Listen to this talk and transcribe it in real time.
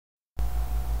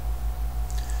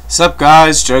Sup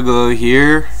guys, Juggalo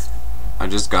here. I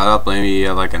just got up maybe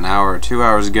like an hour or 2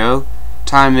 hours ago.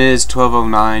 Time is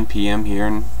 12:09 p.m. here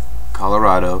in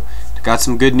Colorado. Got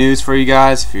some good news for you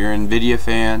guys. If you're an Nvidia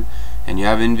fan and you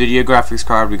have an Nvidia graphics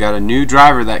card, we got a new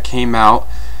driver that came out.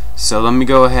 So let me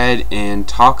go ahead and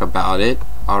talk about it.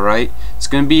 Alright, it's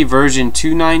going to be version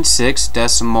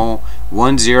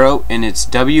 296.10 and it's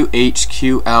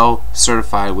WHQL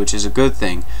certified, which is a good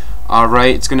thing.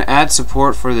 Alright, it's going to add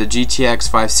support for the GTX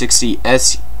 560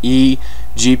 SE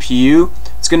GPU.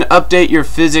 It's going to update your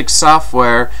physics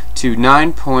software to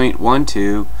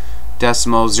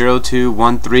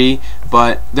 9.12.0213,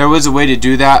 but there was a way to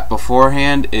do that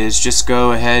beforehand. Is just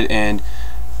go ahead and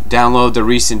download the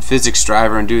recent physics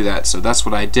driver and do that. So that's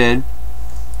what I did.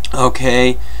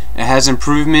 Okay, it has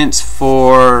improvements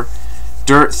for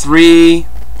Dirt 3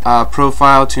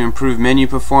 profile to improve menu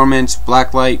performance,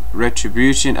 blacklight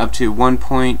retribution up to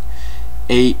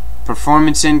 1.8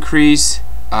 performance increase,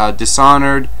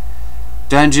 Dishonored,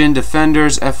 Dungeon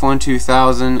Defenders F1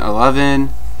 2011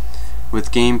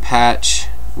 with game patch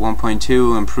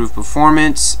 1.2 improved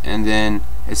performance, and then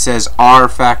it says R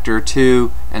factor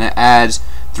 2, and it adds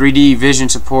 3D vision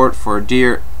support for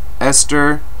Dear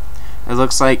Esther, it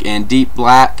looks like, and Deep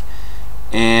Black,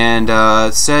 and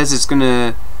it says it's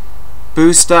gonna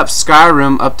boost up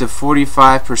Skyrim up to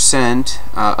 45%,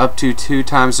 up to 2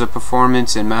 times the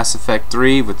performance in Mass Effect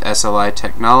 3 with SLI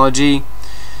technology.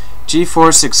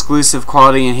 GeForce exclusive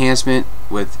quality enhancement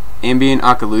with ambient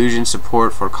occlusion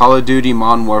support for Call of Duty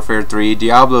Modern Warfare 3,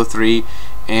 Diablo 3,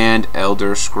 and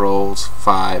Elder Scrolls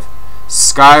 5.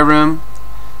 Skyrim.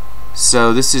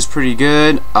 So this is pretty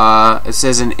good. It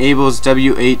says enables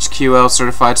WHQL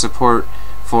certified support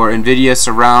for Nvidia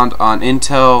Surround on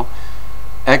Intel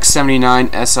X79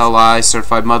 SLI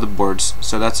certified motherboards.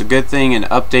 So that's a good thing, and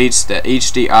updates the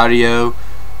HD audio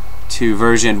to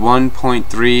version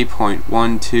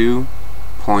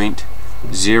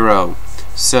 1.3.12.0.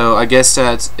 So I guess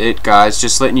that's it, guys.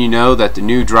 Just letting you know that the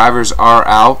new drivers are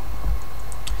out.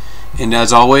 And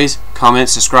as always, comment,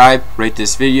 subscribe, rate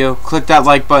this video, click that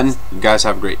like button. You guys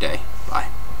have a great day.